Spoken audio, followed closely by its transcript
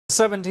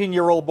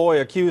17-year-old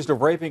boy accused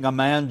of raping a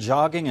man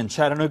jogging in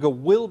Chattanooga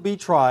will be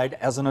tried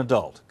as an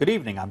adult. Good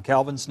evening, I'm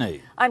Calvin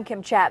Sneed. I'm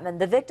Kim Chapman.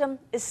 The victim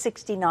is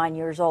 69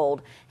 years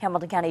old.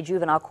 Hamilton County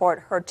Juvenile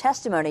Court heard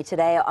testimony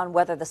today on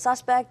whether the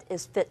suspect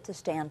is fit to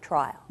stand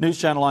trial.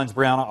 NewsChannel 9's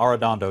Brianna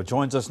Arredondo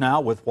joins us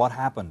now with what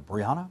happened.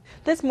 Brianna?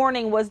 This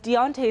morning was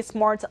Diontae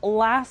Smartt's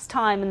last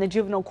time in the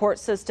juvenile court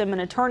system,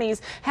 and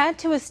attorneys had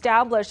to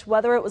establish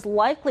whether it was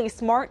likely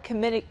Smartt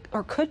committed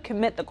or could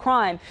commit the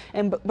crime.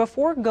 And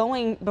before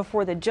going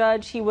before the judge,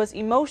 he was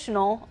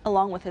emotional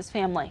along with his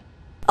family.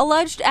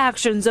 Alleged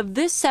actions of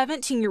this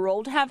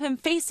 17-year-old have him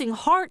facing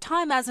hard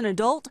time as an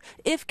adult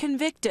if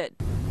convicted.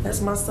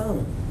 That's my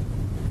son.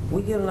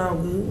 We get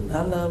along good.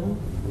 I love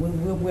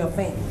him. We're a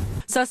family.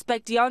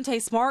 Suspect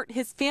Diontae Smartt,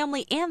 his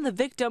family, and the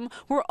victim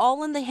were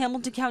all in the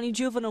Hamilton County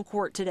Juvenile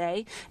Court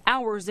today.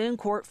 Hours in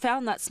court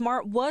found that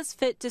Smartt was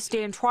fit to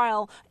stand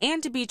trial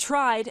and to be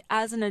tried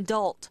as an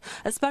adult.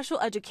 A special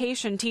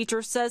education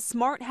teacher says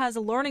Smartt has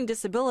a learning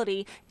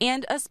disability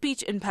and a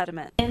speech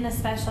impediment. In the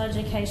special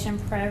education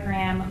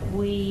program,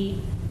 we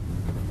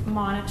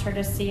monitor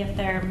to see if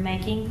they're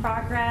making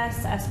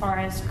progress as far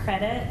as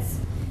credits,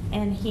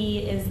 and he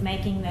is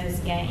making those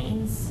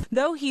gains.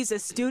 Though he's a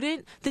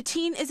student, the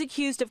teen is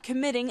accused of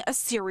committing a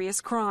serious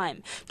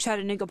crime.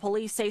 Chattanooga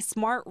police say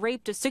Smartt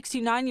raped a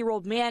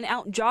 69-year-old man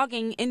out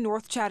jogging in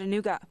North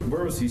Chattanooga.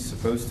 Where was he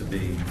supposed to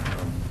be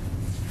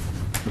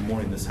the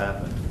morning this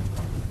happened?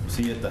 Was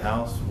he at the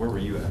house? Where were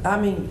you at?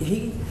 I mean,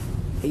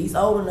 he's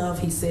old enough.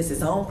 He sets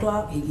his own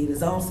clock. He gets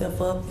his own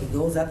self up. He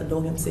goes out the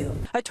door himself.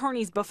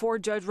 Attorneys before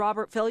Judge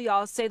Robert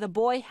Philyaw say the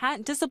boy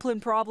had discipline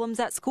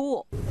problems at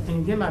school.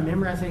 And again, my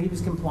memory, I think he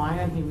was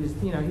compliant. He was,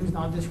 he was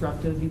not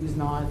disruptive. He was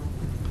not,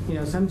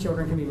 some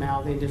children can be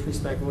mouthy and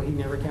disrespectful. He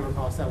never came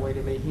across that way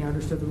to me. He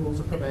understood the rules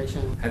of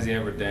probation. Has he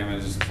ever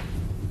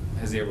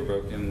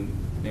broken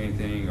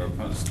anything or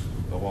punched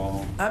a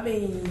wall? I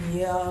mean,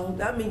 yeah.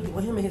 I mean,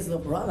 with him and his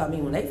little brother,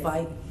 when they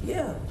fight,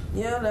 yeah,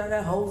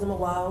 that holds him a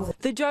while.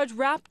 The judge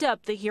wrapped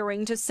up the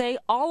hearing to say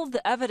all of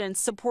the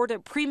evidence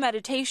supported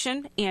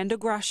premeditation and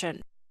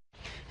aggression.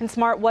 And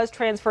Smartt was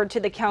transferred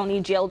to the county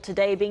jail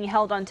today, being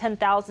held on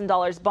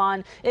 $10,000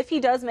 bond. If he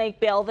does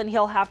make bail, then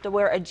he'll have to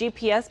wear a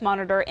GPS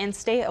monitor and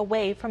stay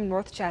away from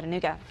North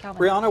Chattanooga.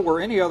 Calvin. Brianna, were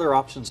any other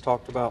options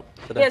talked about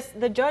today? Yes,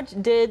 the judge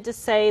did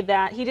say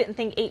that he didn't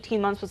think 18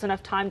 months was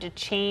enough time to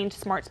change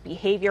Smartt's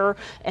behavior,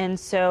 and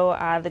so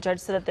the judge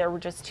said that there were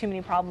just too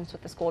many problems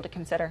with the school to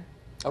consider.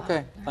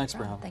 Okay, thanks,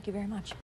 Brianna. Thank you very much.